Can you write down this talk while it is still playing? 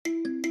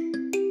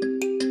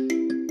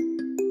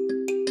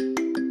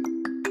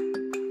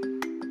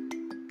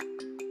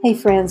Hey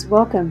friends,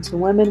 welcome to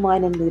Women,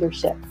 Wine, and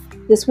Leadership.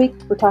 This week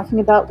we're talking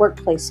about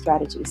workplace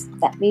strategies.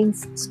 That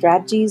means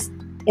strategies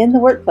in the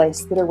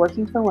workplace that are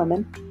working for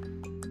women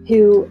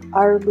who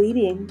are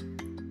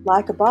leading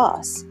like a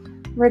boss.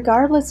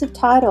 Regardless of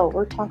title,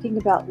 we're talking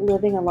about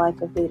living a life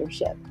of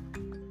leadership.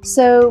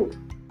 So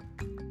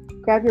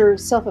grab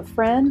yourself a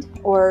friend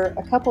or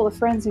a couple of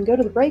friends and go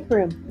to the break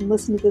room and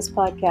listen to this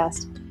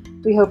podcast.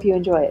 We hope you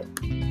enjoy it.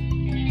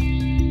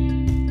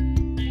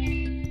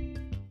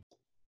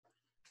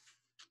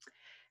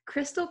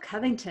 Crystal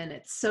Covington,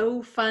 it's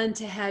so fun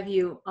to have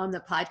you on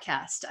the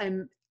podcast.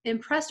 I'm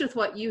impressed with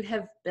what you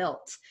have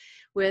built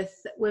with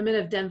Women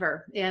of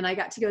Denver, and I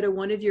got to go to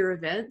one of your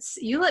events.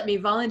 You let me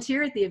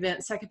volunteer at the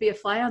event so I could be a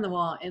fly on the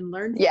wall and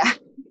learn. Yeah.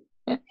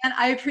 And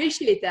I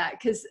appreciate that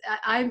because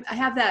I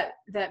have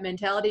that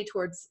mentality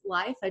towards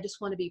life. I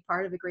just want to be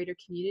part of a greater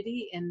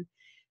community and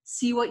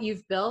see what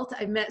you've built.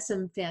 I've met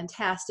some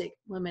fantastic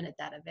women at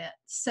that event.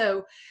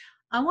 So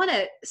I want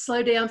to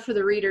slow down for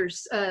the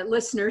readers,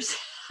 listeners,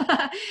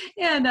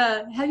 and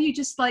have you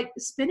just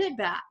spin it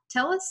back.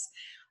 Tell us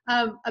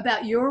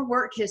about your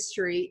work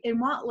history and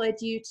what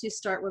led you to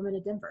start Women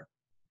of Denver.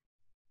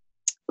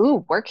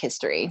 Ooh, work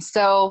history.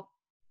 So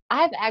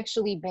I've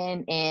actually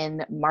been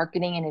in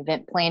marketing and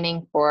event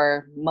planning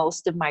for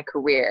most of my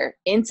career.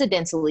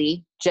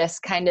 Incidentally,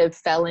 just kind of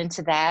fell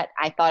into that.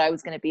 I thought I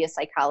was going to be a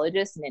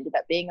psychologist and ended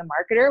up being a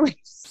marketer, which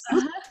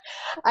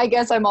I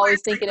guess I'm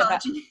always thinking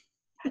about.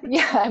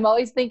 Yeah, I'm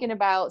always thinking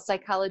about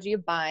psychology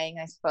of buying,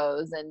 I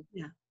suppose, and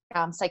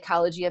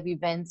psychology of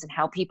events and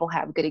how people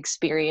have good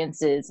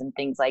experiences and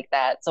things like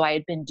that. So I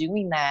had been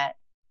doing that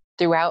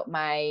throughout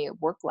my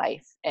work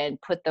life and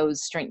put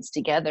those strengths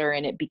together,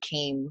 and it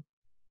became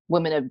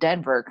Women of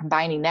Denver,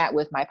 combining that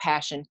with my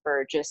passion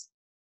for just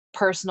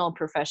personal and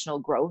professional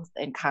growth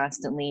and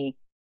constantly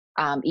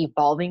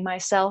evolving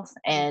myself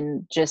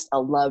and just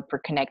a love for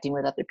connecting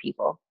with other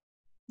people.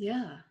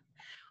 Yeah.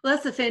 Well,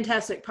 that's the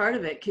fantastic part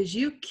of it because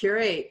you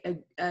curate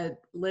a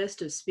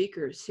list of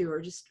speakers who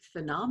are just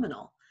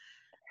phenomenal.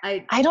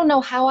 I don't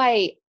know how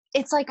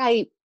it's like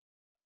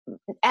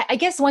I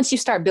guess once you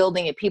start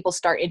building it, people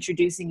start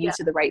introducing you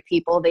to the right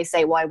people. They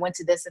say, well, I went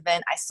to this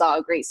event, I saw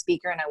a great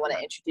speaker and I want to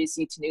introduce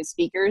you to new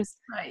speakers.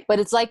 Right. But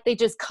it's like they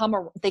just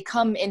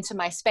come into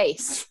my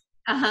space.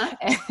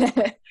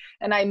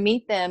 And I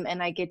meet them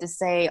and I get to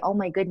say, oh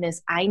my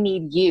goodness, I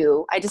need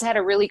you. I just had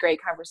a really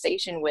great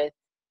conversation with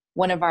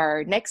one of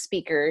our next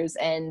speakers,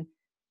 and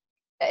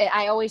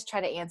I always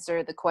try to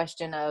answer the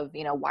question of,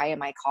 why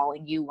am I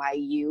calling you? Why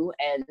you?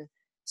 And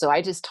so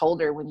I just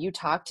told her, when you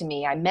talk to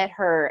me, I met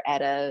her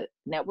at a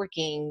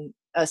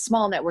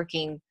small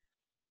networking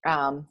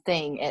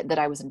thing that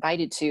I was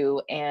invited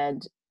to.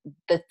 And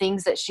the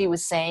things that she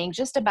was saying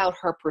just about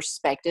her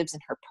perspectives in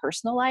her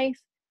personal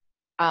life,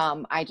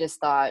 I just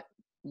thought,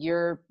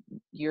 you're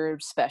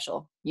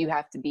special. You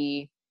have to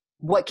be,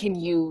 what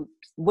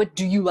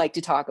do you like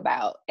to talk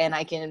about? And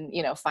I can,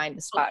 find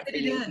a spot for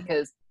you,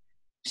 because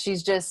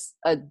she's just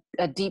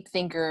a deep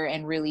thinker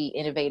and really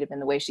innovative in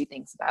the way she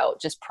thinks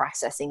about just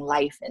processing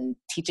life and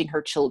teaching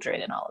her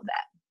children and all of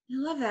that.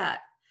 I love that.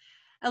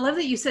 I love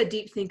that you said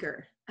deep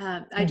thinker.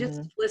 I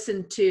just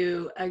listened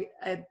to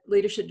a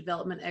leadership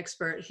development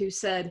expert who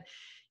said,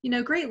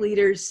 great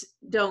leaders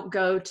don't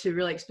go to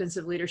really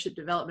expensive leadership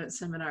development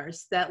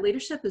seminars. That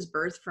leadership is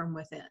birthed from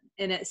within.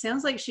 And it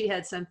sounds like she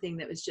had something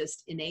that was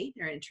just innate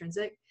or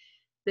intrinsic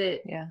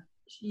that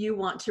you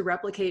want to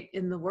replicate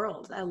in the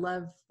world. I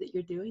love that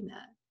you're doing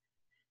that.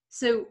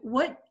 So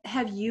what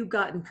have you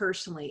gotten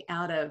personally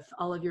out of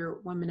all of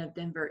your Women of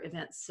Denver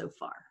events so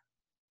far?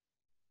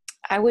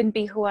 I wouldn't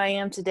be who I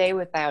am today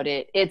without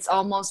it. It's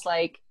almost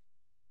like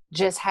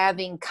just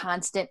having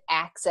constant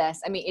access.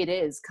 I mean, it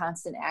is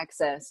constant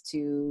access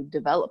to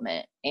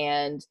development.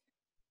 And,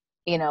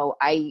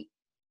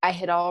 I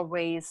had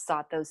always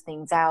sought those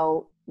things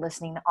out,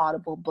 listening to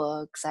Audible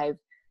books. I've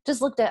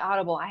just looked at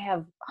Audible. I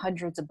have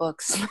hundreds of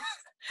books.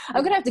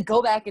 I'm going to have to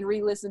go back and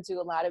re-listen to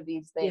a lot of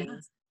these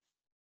things,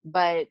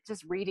 but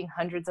just reading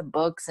hundreds of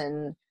books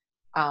and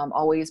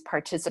always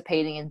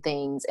participating in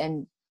things.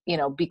 And,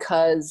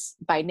 because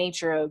by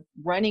nature of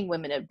running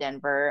Women of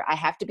Denver, I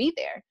have to be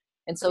there.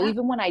 And so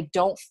even when I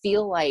don't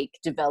feel like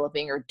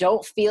developing or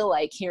don't feel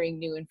like hearing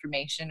new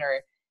information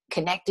or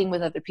connecting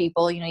with other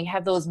people, you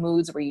have those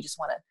moods where you just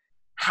want to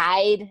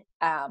hide.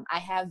 I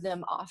have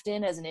them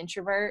often as an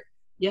introvert.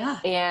 Yeah.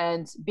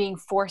 And being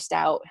forced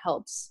out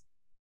helps.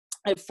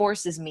 It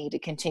forces me to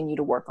continue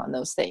to work on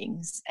those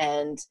things.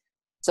 And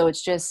so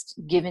it's just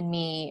given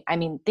me,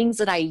 things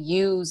that I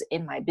use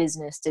in my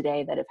business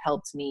today that have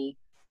helped me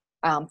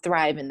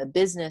thrive in the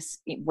business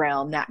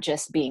realm, not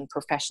just being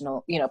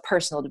professional,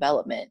 personal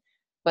development,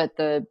 but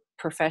the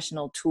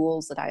professional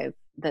tools that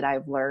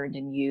I've learned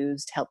and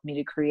used helped me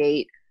to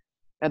create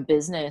a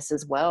business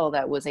as well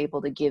that was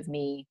able to give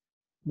me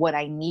what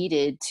I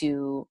needed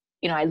to,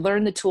 I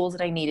learned the tools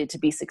that I needed to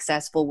be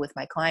successful with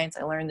my clients.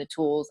 I learned the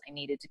tools I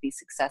needed to be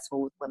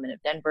successful with Women of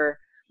Denver,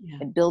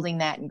 and building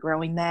that and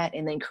growing that,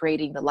 and then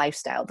creating the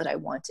lifestyle that I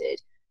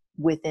wanted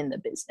within the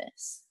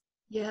business.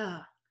 Yeah.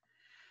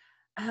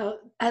 Oh,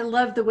 I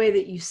love the way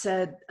that you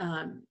said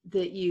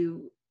that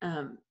you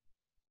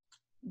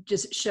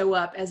just show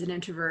up as an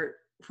introvert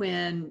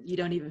when you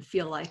don't even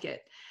feel like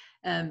it.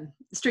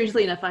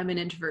 Strangely enough, I'm an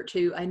introvert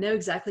too. I know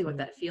exactly what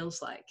that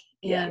feels like.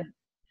 Yeah. And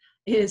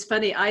it's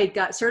funny, I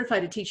got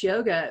certified to teach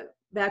yoga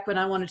back when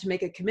I wanted to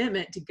make a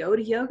commitment to go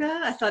to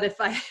yoga. I thought if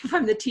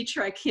I'm the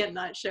teacher, I can't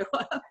not show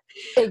up.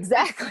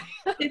 Exactly.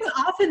 It's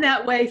often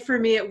that way for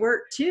me at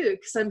work too,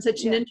 because I'm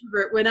such an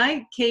introvert. When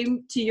I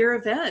came to your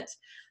event,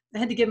 I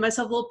had to give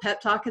myself a little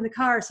pep talk in the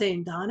car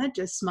saying, Donna,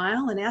 just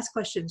smile and ask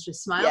questions.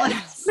 Just smile and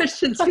ask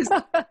questions, because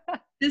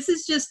this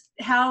is just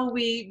how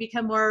we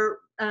become more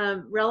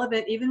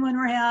relevant, even when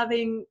we're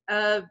having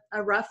a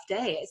rough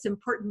day. It's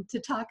important to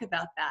talk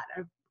about that.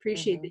 I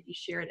appreciate that you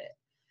shared it.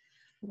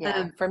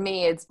 Yeah, for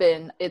me,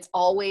 it's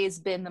always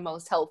been the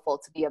most helpful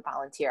to be a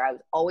volunteer. I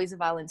was always a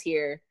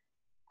volunteer.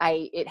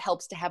 It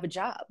helps to have a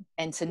job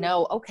and to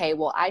know, okay,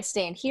 well, I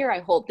stand here, I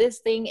hold this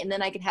thing, and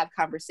then I can have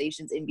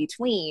conversations in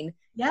between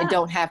and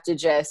don't have to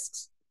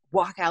just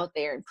walk out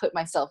there and put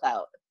myself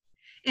out.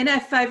 And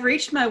if I've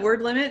reached my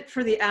word limit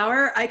for the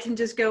hour, I can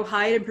just go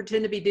hide and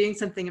pretend to be doing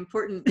something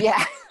important.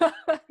 Yeah.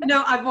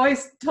 I've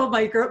always told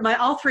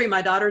all three of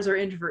my daughters are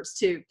introverts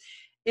too.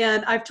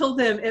 And I've told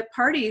them at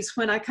parties,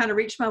 when I kind of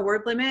reach my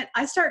word limit,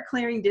 I start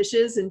clearing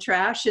dishes and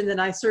trash, and then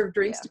I serve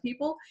drinks to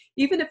people,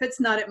 even if it's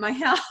not at my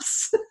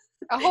house.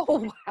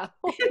 Oh, wow.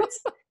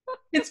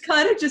 It's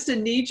kind of just a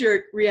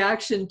knee-jerk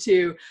reaction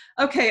to,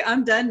 okay,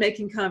 I'm done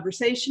making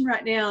conversation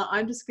right now.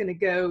 I'm just going to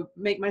go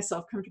make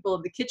myself comfortable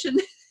in the kitchen.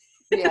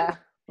 Yeah.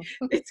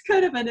 It's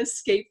kind of an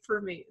escape for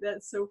me.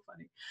 That's so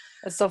funny.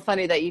 It's so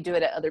funny that you do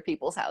it at other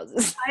people's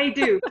houses. I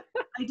do.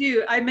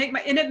 And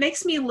it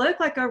makes me look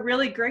like a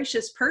really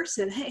gracious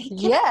person. Hey,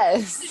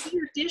 yes.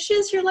 Your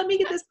dishes here, let me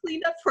get this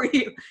cleaned up for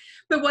you.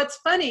 But what's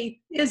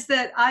funny is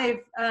that I've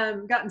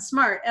gotten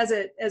smart as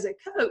a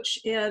coach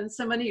and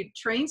someone who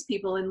trains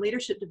people in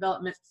leadership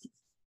development.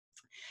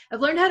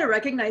 I've learned how to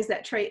recognize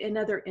that trait in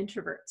other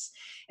introverts.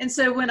 And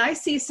so when I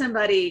see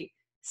somebody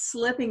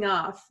slipping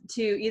off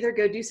to either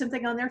go do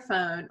something on their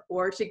phone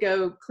or to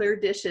go clear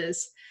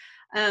dishes,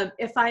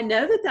 if I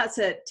know that that's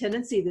a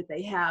tendency that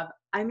they have,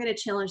 I'm going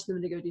to challenge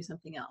them to go do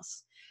something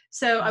else.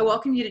 So I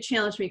welcome you to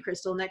challenge me,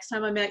 Crystal. Next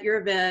time I'm at your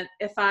event,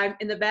 if I'm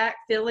in the back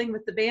fiddling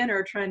with the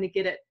banner, trying to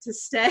get it to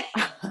stay,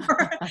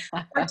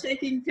 or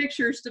taking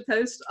pictures to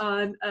post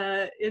on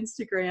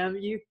Instagram,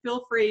 you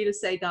feel free to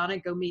say, Donna,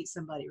 go meet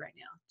somebody right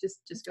now.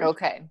 Just go.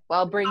 Okay.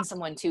 Well, I'll bring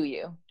someone to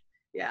you.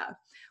 Yeah.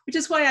 Which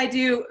is why I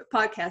do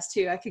podcasts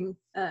too. I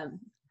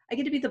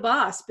get to be the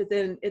boss, but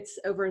then it's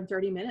over in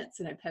 30 minutes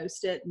and I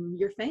post it and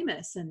you're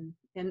famous and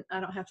I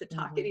don't have to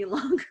talk any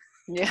longer.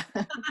 Yeah.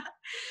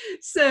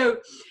 So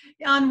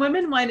on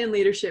Women, Wine, and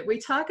Leadership, we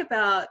talk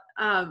about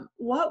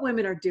what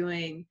women are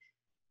doing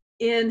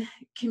in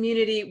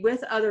community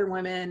with other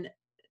women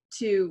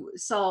to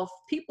solve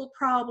people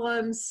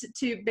problems,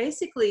 to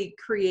basically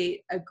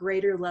create a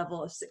greater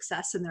level of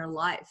success in their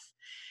life.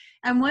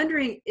 I'm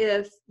wondering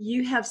if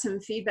you have some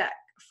feedback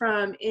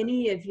from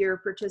any of your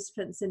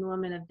participants in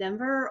Women of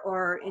Denver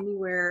or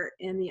anywhere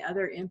in the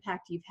other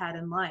impact you've had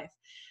in life,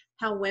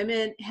 how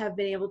women have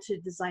been able to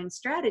design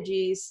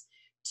strategies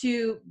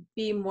to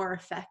be more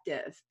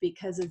effective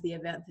because of the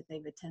event that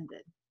they've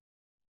attended.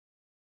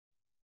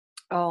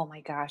 Oh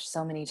my gosh,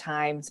 so many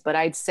times. But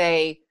I'd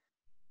say,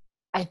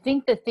 I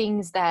think the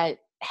things that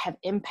have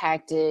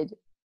impacted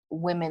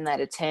women that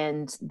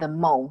attend the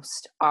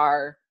most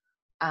are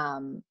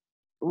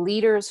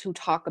leaders who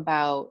talk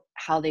about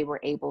how they were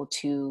able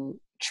to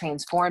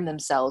transform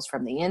themselves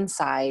from the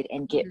inside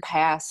and get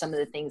past some of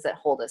the things that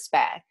hold us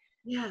back.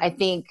 Yeah. I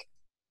think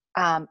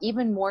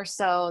even more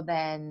so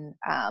than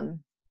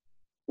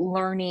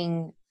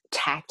learning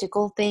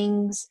tactical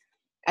things,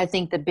 I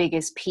think the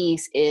biggest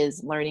piece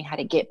is learning how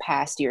to get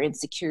past your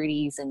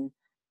insecurities and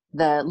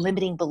the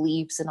limiting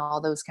beliefs and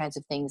all those kinds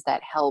of things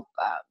that help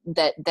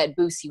that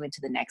boost you into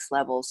the next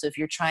level. So if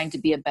you're trying to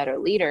be a better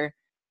leader,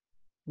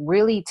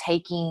 really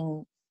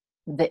taking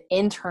the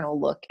internal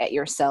look at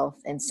yourself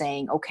and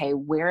saying, okay,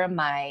 where am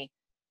I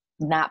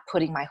not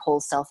putting my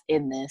whole self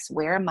in this?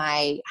 Where am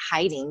I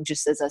hiding,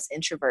 just as us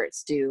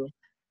introverts do?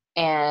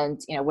 And,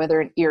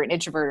 whether you're an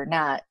introvert or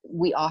not,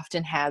 we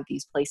often have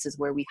these places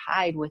where we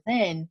hide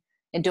within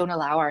and don't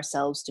allow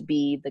ourselves to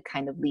be the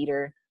kind of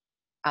leader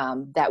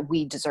that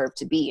we deserve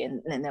to be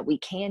and that we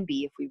can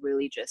be if we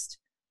really just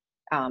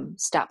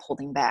stop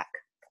holding back.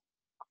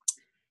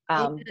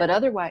 But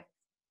otherwise,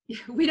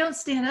 we don't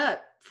stand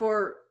up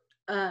for,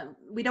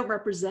 we don't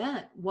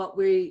represent what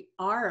we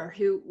are, or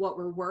what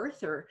we're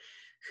worth, or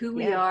who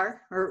we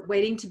are, or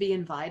waiting to be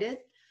invited.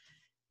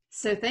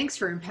 So thanks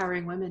for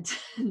empowering women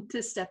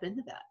to step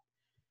into that.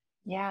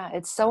 Yeah,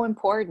 it's so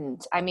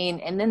important. I mean,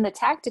 and then the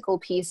tactical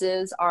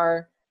pieces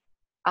are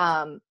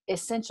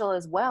essential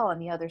as well on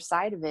the other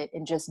side of it.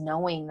 And just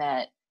knowing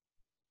that,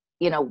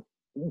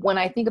 when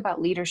I think about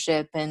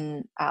leadership,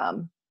 and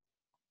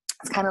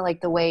it's kind of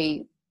like the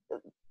way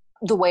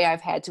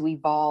I've had to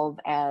evolve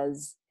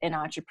as an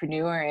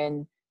entrepreneur,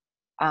 and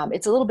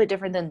it's a little bit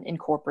different than in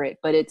corporate,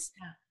 but it's,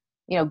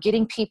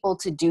 getting people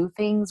to do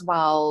things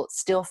while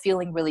still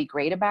feeling really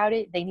great about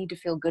it. They need to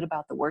feel good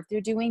about the work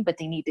they're doing, but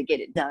they need to get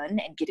it done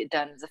and get it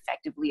done as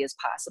effectively as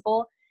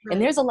possible. Right.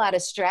 And there's a lot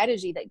of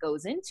strategy that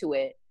goes into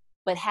it.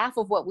 But half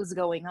of what was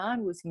going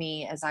on with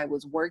me as I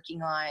was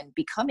working on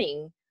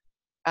becoming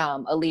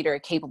a leader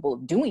capable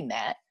of doing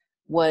that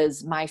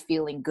was my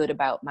feeling good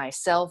about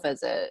myself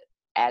as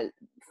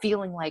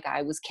feeling like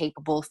I was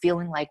capable,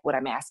 feeling like what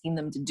I'm asking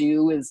them to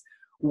do is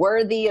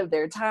worthy of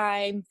their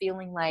time,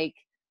 feeling like,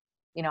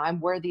 I'm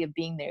worthy of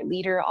being their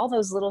leader. All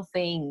those little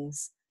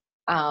things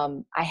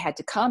I had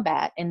to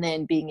combat, and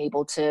then being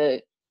able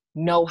to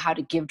know how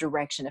to give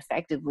direction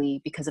effectively,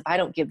 because if I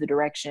don't give the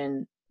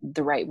direction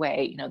the right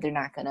way, they're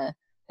not gonna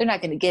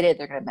get it.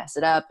 They're gonna mess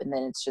it up, and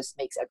then it just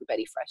makes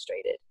everybody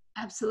frustrated.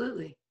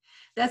 Absolutely.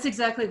 That's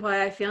exactly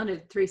why I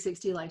founded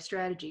 360 Life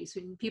Strategies.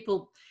 When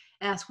people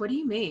ask, what do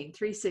you mean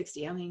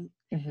 360? I mean,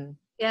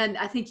 and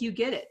I think you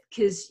get it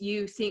because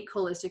you think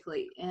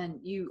holistically, and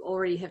you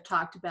already have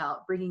talked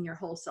about bringing your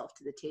whole self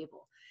to the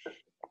table.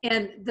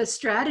 And the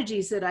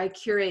strategies that I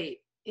curate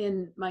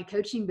in my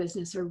coaching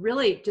business are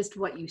really just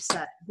what you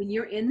said. When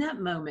you're in that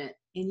moment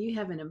and you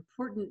have an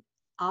important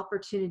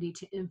opportunity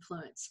to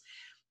influence,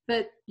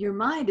 but your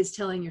mind is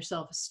telling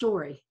yourself a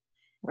story.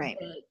 Right.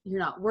 You're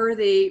not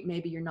worthy.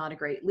 Maybe you're not a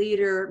great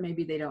leader.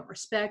 Maybe they don't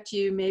respect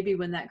you. Maybe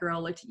when that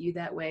girl looked at you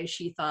that way,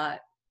 she thought ...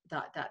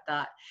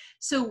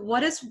 So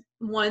what is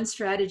one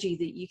strategy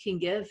that you can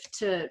give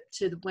to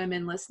the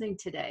women listening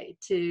today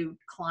to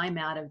climb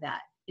out of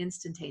that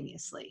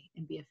instantaneously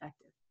and be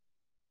effective?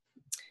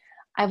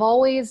 I've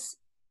always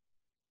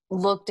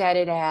looked at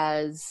it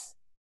as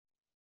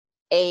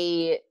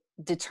a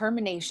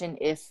determination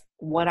if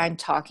what I'm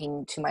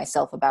talking to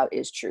myself about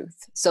is truth.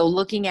 So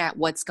looking at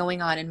what's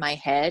going on in my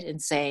head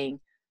and saying,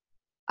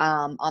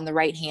 on the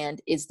right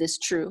hand, is this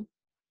true?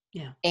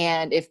 Yeah.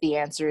 And if the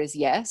answer is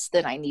yes,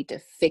 then I need to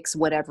fix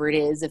whatever it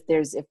is. If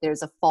there's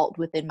a fault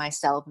within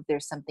myself, if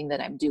there's something that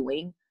I'm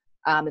doing.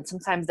 And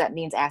sometimes that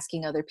means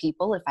asking other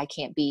people if I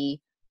can't be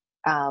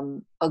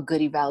a good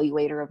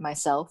evaluator of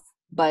myself,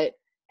 but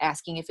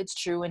asking if it's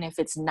true and if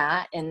it's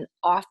not. And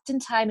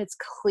oftentimes it's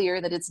clear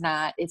that it's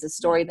not. It's a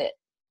story that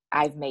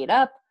I've made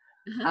up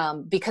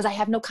because I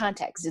have no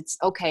context. It's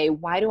okay.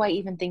 Why do I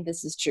even think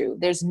this is true?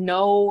 There's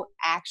no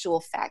actual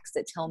facts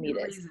that tell me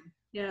this.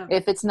 Yeah.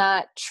 If it's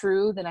not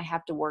true, then I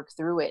have to work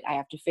through it. I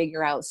have to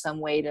figure out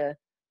some way to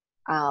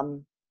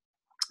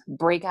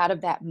break out of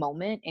that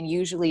moment. And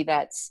usually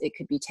it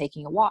could be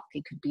taking a walk.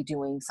 It could be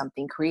doing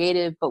something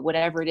creative, but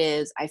whatever it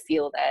is, I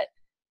feel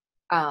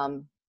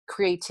that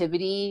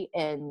creativity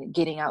and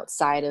getting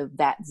outside of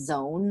that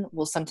zone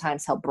will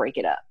sometimes help break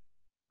it up.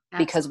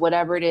 Absolutely. Because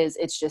whatever it is,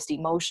 it's just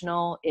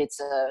emotional. It's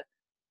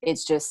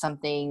just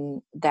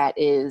something that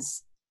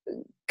is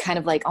kind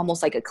of like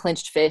almost like a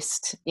clenched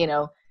fist.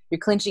 You're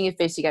clenching your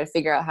fist. You got to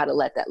figure out how to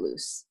let that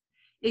loose.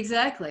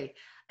 Exactly.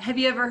 Have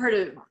you ever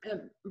heard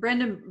of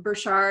Brendon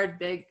Burchard,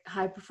 big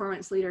high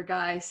performance leader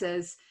guy,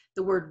 says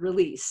the word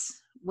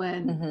release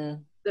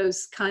when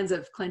those kinds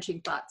of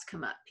clenching thoughts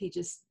come up.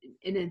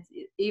 And it's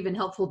even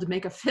helpful to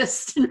make a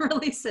fist and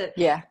release it.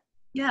 Yeah.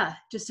 Yeah.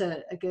 Just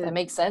a good, that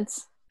makes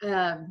sense.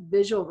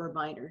 Visual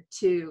reminder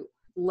to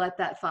let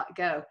that thought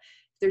go.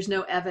 There's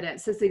no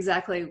evidence. That's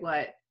exactly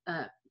what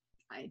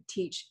I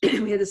teach.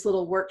 We had this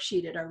little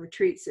worksheet at our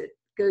retreats that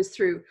goes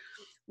through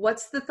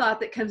what's the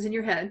thought that comes in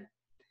your head.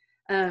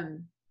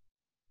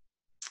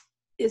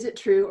 Is it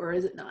true or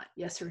is it not?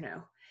 Yes or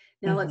no?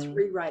 Now let's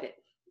rewrite it.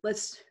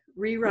 Let's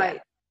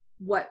rewrite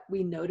what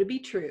we know to be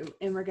true,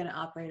 and we're going to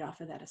operate off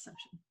of that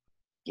assumption.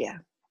 Yeah.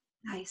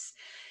 Nice.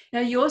 Now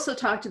you also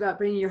talked about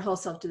bringing your whole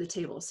self to the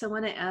table. So I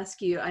want to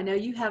ask you, I know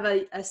you have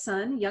a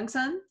young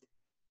son.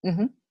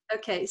 Mm-hmm.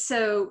 Okay.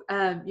 So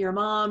you're a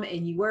mom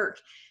and you work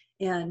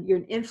and you're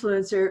an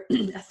influencer,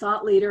 a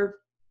thought leader.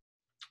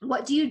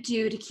 What do you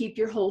do to keep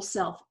your whole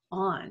self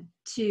on,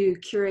 to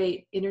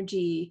curate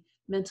energy,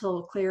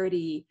 mental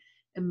clarity,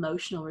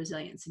 emotional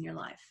resilience in your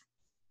life?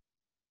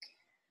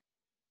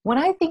 When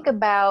I think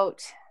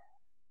about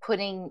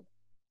putting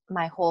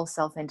my whole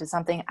self into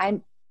something,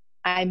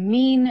 I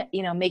mean,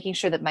 making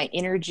sure that my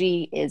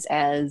energy is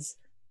as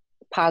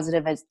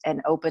positive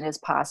and open as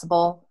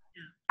possible.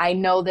 Yeah. I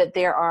know that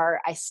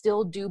I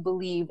still do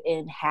believe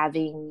in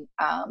having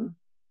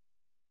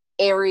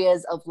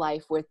areas of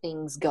life where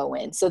things go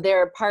in. So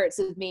there are parts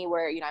of me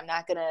where, I'm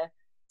not going to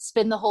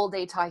spend the whole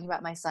day talking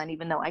about my son,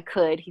 even though I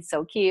could. He's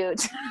so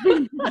cute.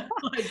 I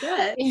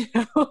bet.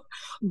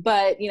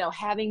 But,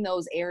 having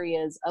those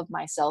areas of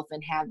myself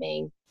and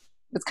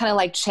it's kind of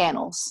like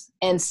channels,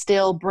 and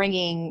still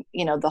bringing,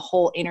 the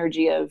whole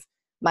energy of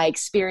my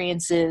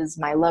experiences,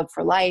 my love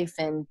for life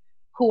and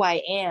who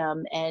I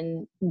am,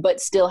 but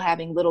still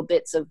having little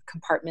bits of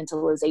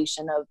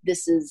compartmentalization of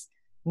this is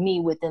me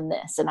within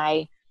this. And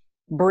I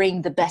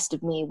bring the best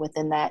of me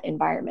within that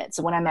environment.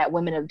 So when I'm at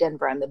Women of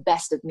Denver, I'm the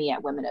best of me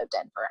at Women of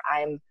Denver.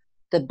 I'm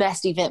the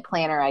best event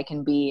planner I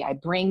can be. I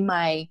bring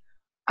my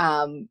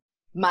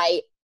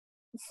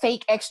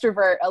fake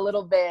extrovert a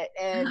little bit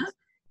and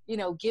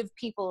give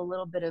people a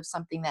little bit of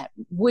something that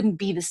wouldn't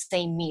be the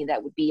same me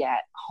that would be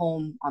at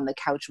home on the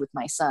couch with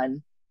my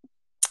son,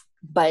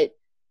 but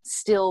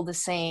still the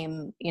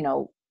same,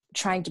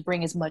 trying to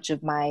bring as much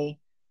of my,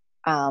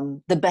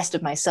 the best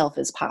of myself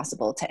as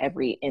possible to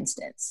every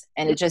instance.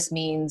 And it just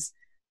means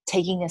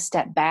taking a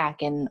step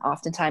back. And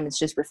oftentimes it's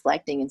just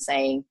reflecting and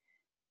saying,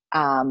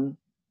 who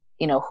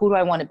do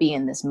I want to be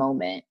in this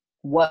moment?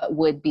 What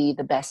would be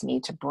the best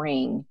me to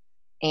bring?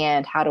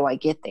 And how do I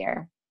get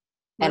there?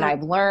 Right. And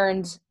I've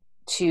learned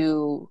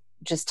to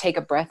just take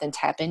a breath and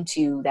tap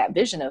into that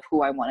vision of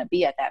who I want to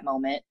be at that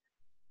moment.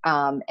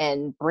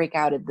 And break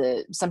out of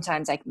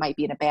sometimes I might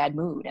be in a bad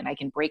mood, and I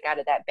can break out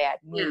of that bad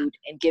mood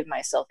and give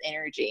myself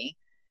energy.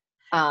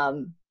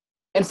 And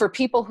for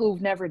people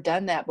who've never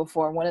done that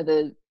before, one of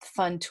the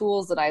fun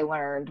tools that I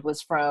learned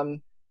was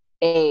from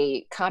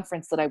a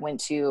conference that I went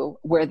to,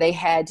 where they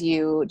had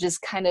you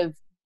just kind of,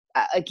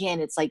 again,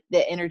 it's like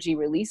the energy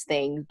release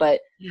thing,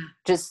 but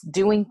just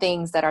doing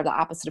things that are the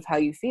opposite of how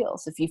you feel.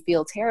 So if you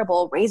feel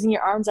terrible, raising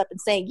your arms up and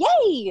saying,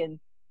 yay, and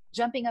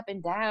jumping up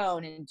and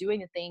down and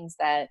doing the things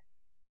that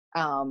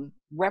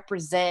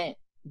represent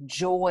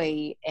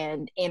joy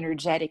and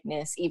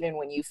energeticness, even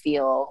when you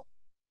feel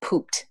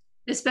pooped.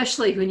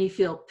 Especially when you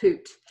feel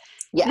pooped.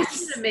 Yes.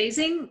 Isn't it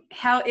amazing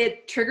how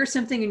it triggers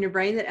something in your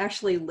brain that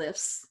actually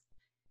lifts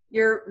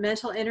your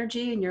mental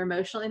energy and your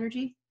emotional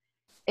energy?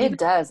 It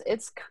does.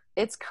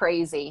 It's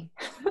crazy.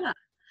 Yeah.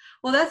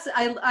 Well,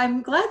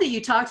 I'm glad that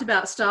you talked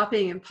about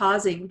stopping and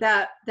pausing.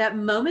 That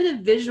moment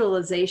of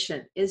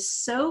visualization is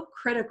so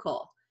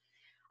critical.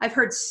 I've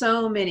heard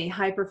so many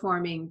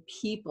high-performing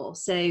people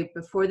say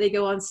before they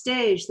go on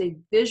stage, they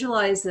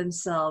visualize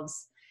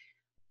themselves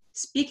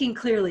speaking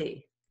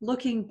clearly,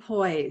 looking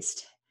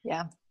poised.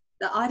 Yeah.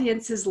 The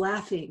audience is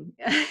laughing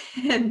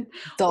and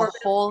the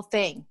whole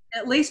thing.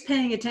 At least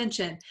paying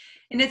attention.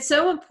 And it's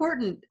so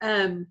important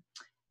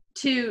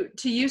to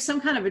use some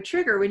kind of a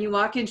trigger when you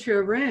walk into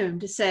a room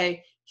to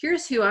say,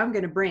 here's who I'm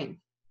going to bring.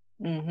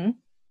 Mm-hmm.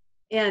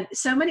 And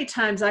so many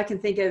times I can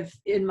think of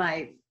in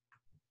my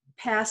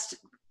past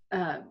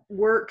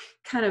work,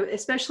 kind of,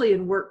 especially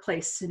in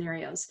workplace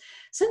scenarios,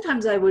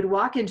 sometimes I would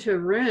walk into a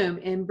room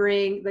and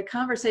bring the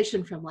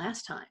conversation from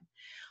last time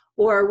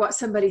or what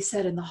somebody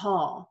said in the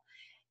hall,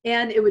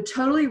 and it would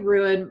totally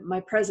ruin my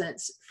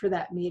presence for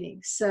that meeting.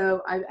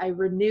 So I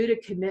renewed a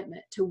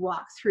commitment to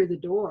walk through the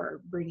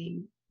door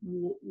bringing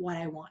what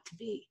I want to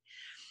be.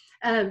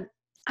 I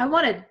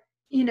wanted,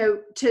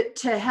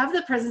 to have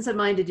the presence of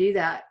mind to do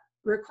that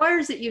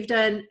requires that you've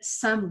done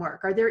some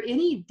work. Are there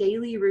any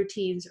daily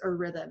routines or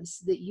rhythms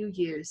that you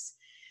use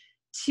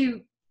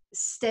to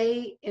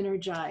stay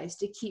energized,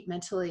 to keep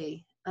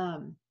mentally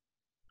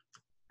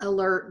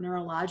alert,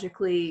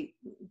 neurologically,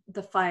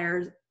 the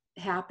fire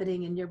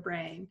happening in your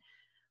brain?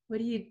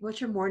 What's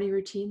your morning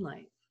routine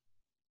like?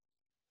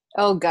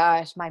 Oh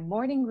gosh, my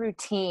morning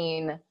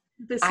routine.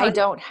 Besides I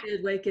don't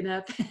waking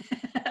up.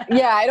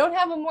 Yeah, I don't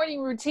have a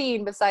morning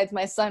routine besides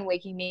my son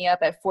waking me up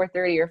at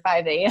 4:30 or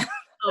 5 a.m.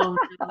 Oh,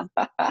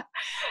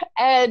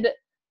 and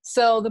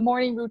so the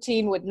morning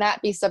routine would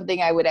not be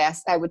something I would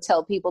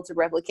tell people to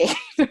replicate.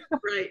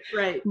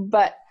 Right.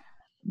 But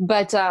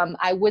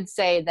I would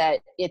say that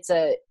it's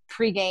a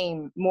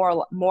pregame, more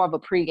of a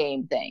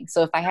pregame thing.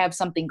 So if I have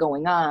something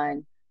going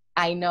on,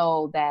 I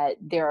know that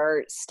there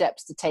are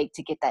steps to take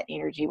to get that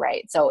energy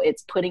right. So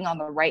it's putting on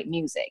the right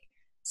music.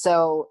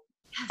 So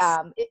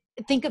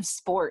think of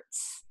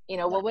sports.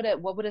 What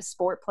would a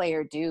sport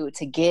player do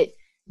to get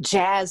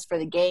jazz for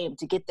the game,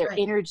 to get their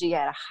energy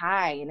at a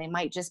high? And they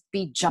might just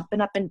be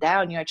jumping up and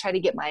down. I try to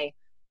get my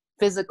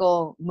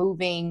physical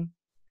moving,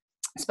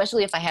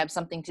 especially if I have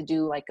something to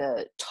do, like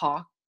a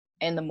talk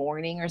in the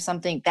morning or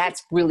something.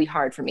 That's really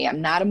hard for me.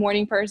 I'm not a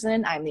morning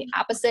person. I'm the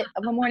opposite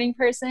of a morning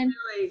person.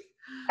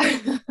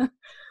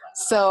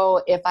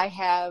 So if I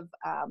have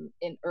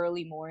an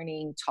early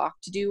morning talk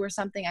to do or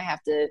something, I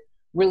have to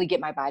really get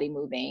my body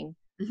moving.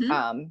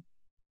 Mm-hmm.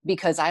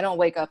 Because I don't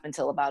wake up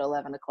until about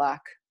 11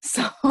 o'clock.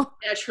 So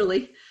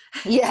naturally.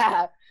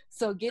 Yeah.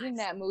 So getting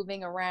that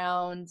moving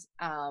around,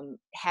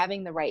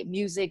 having the right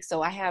music.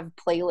 So I have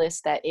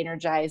playlists that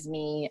energize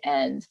me,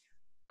 and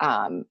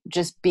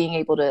just being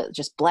able to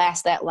just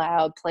blast that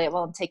loud, play it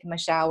while I'm taking my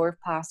shower if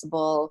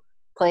possible,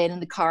 play it in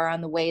the car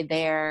on the way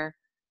there,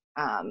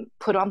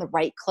 put on the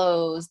right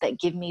clothes that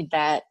give me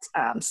that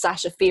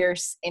Sasha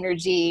Fierce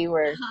energy,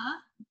 or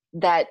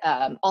that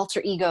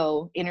alter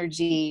ego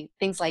energy,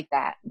 things like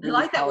that. Really, I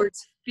like that word,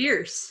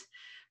 fierce.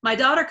 My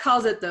daughter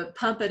calls it the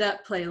Pump It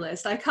Up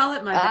playlist. I call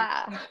it my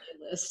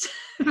playlist.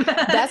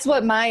 That's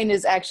what mine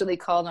is actually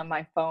called on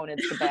my phone.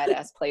 It's the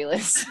Badass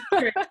playlist.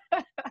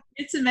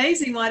 It's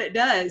amazing what it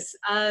does.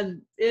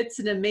 It's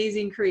an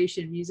amazing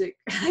creation, music.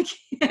 I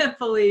can't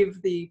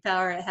believe the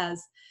power it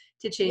has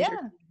to change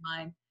your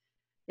mind.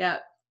 Yeah,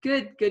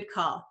 good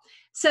call.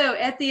 So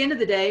at the end of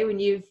the day, when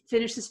you've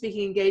finished the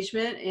speaking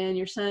engagement and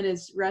your son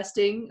is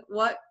resting,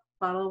 what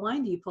bottle of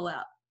wine do you pull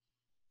out?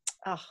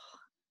 Oh,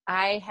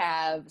 I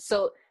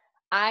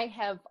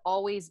have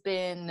always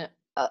been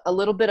a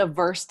little bit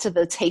averse to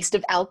the taste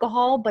of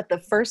alcohol, but the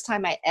first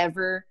time I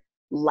ever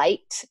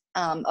liked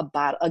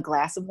a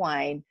glass of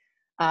wine.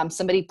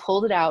 Somebody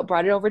pulled it out,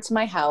 brought it over to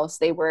my house.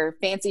 They were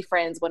fancy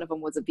friends. One of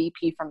them was a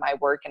VP from my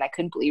work, and I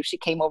couldn't believe she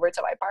came over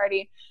to my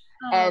party.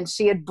 Oh. And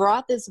she had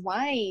brought this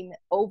wine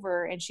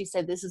over, and she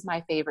said, "This is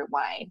my favorite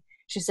wine."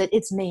 She said,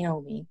 "It's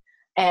Naomi."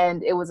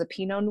 And it was a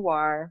Pinot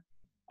Noir.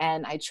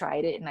 And I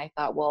tried it, and I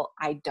thought, well,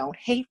 I don't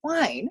hate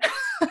wine.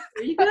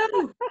 There you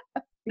go.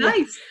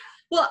 Nice.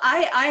 Well,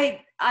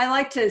 I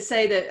like to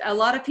say that a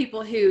lot of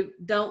people who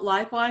don't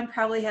like wine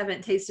probably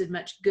haven't tasted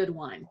much good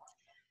wine.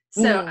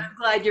 So I'm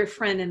glad your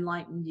friend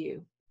enlightened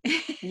you.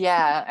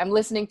 Yeah, I'm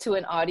listening to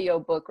an audio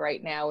book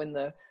right now, and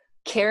the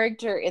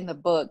character in the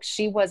book,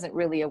 she wasn't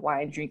really a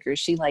wine drinker.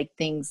 She liked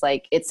things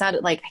like, it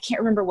sounded like, I can't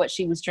remember what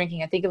she was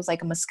drinking. I think it was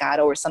like a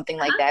Moscato or something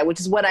like that,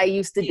 which is what I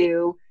used to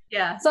do.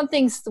 Yeah.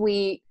 Something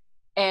sweet.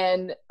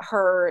 And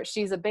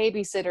she's a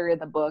babysitter in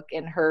the book,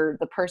 and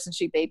the person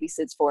she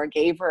babysits for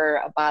gave her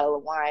a bottle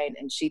of wine,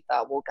 and she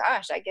thought, well,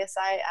 gosh, I guess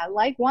I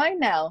like wine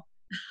now.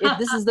 If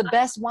this is the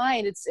best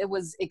wine, it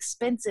was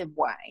expensive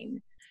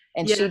wine.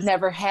 And yes. She'd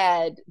never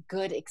had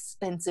good,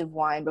 expensive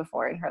wine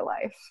before in her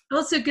life.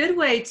 Well, it's a good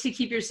way to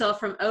keep yourself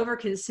from over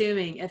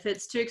consuming. If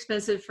it's too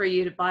expensive for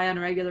you to buy on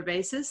a regular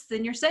basis,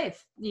 then you're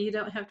safe. You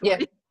don't have to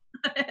worry.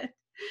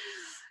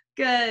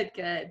 Yeah.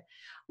 Good.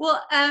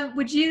 Well,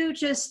 would you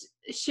just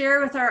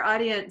share with our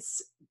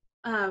audience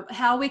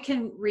how we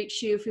can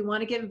reach you if we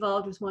want to get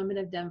involved with Women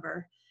of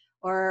Denver,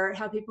 or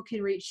how people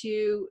can reach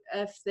you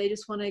if they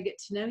just want to get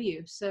to know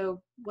you?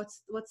 So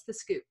what's the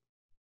scoop?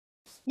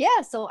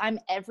 Yeah, so I'm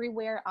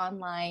everywhere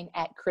online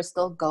at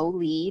Crystal Go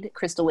Lead,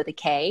 Crystal with a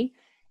K.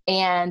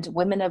 And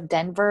Women of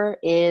Denver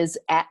is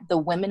at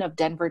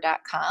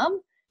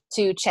thewomenofdenver.com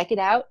to check it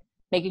out,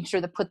 making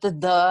sure to put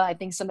I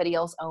think somebody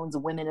else owns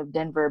Women of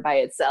Denver by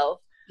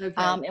itself. Okay.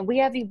 And we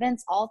have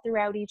events all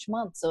throughout each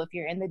month. So if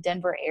you're in the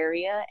Denver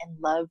area and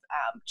love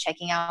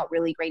checking out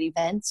really great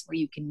events where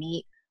you can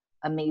meet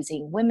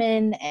amazing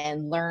women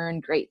and learn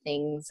great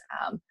things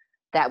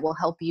that will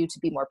help you to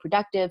be more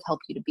productive, help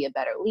you to be a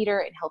better leader,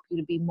 and help you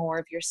to be more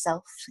of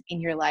yourself in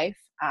your life,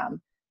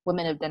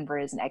 Women of Denver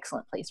is an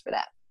excellent place for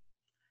that.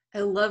 I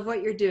love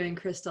what you're doing,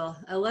 Crystal.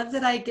 I love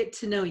that I get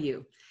to know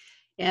you.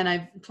 And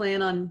I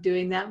plan on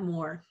doing that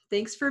more.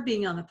 Thanks for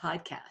being on the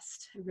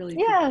podcast. I really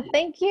appreciate it.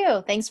 Thank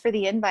you. Thanks for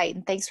the invite.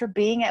 And thanks for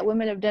being at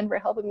Women of Denver,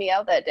 helping me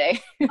out that day.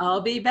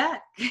 I'll be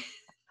back.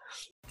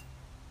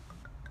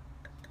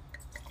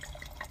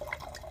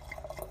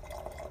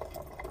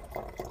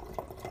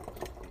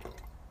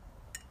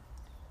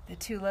 The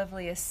two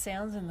loveliest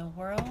sounds in the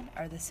world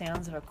are the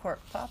sounds of a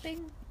cork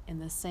popping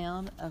and the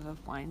sound of a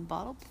wine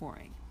bottle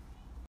pouring.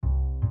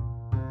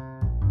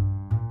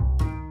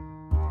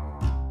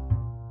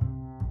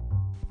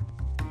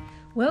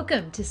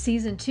 Welcome to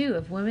Season 2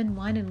 of Women,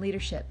 Wine, and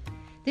Leadership.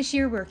 This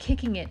year we're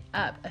kicking it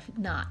up a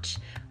notch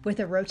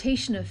with a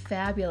rotation of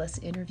fabulous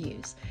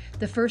interviews.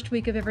 The first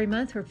week of every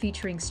month we're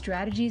featuring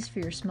strategies for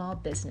your small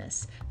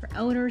business, for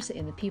owners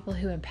and the people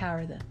who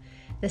empower them.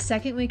 The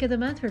second week of the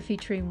month we're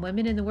featuring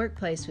women in the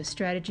workplace with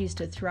strategies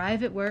to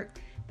thrive at work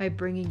by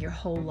bringing your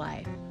whole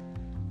life.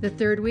 The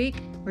third week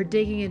we're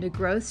digging into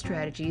growth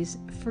strategies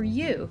for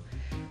you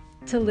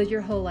to live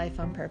your whole life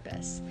on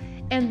purpose.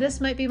 And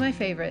this might be my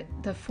favorite.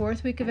 The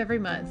fourth week of every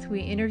month, we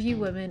interview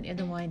women in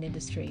the wine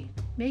industry,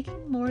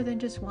 making more than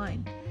just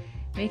wine,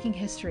 making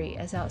history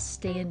as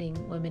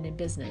outstanding women in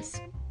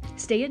business.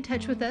 Stay in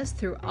touch with us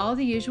through all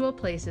the usual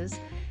places,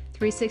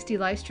 360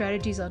 Life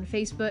Strategies on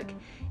Facebook,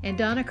 and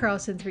Donna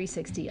Carlson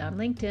 360 on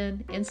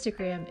LinkedIn,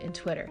 Instagram, and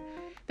Twitter.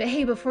 But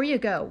hey, before you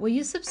go, will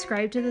you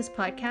subscribe to this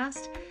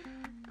podcast?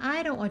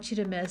 I don't want you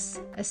to miss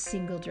a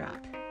single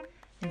drop.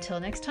 Until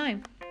next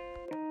time.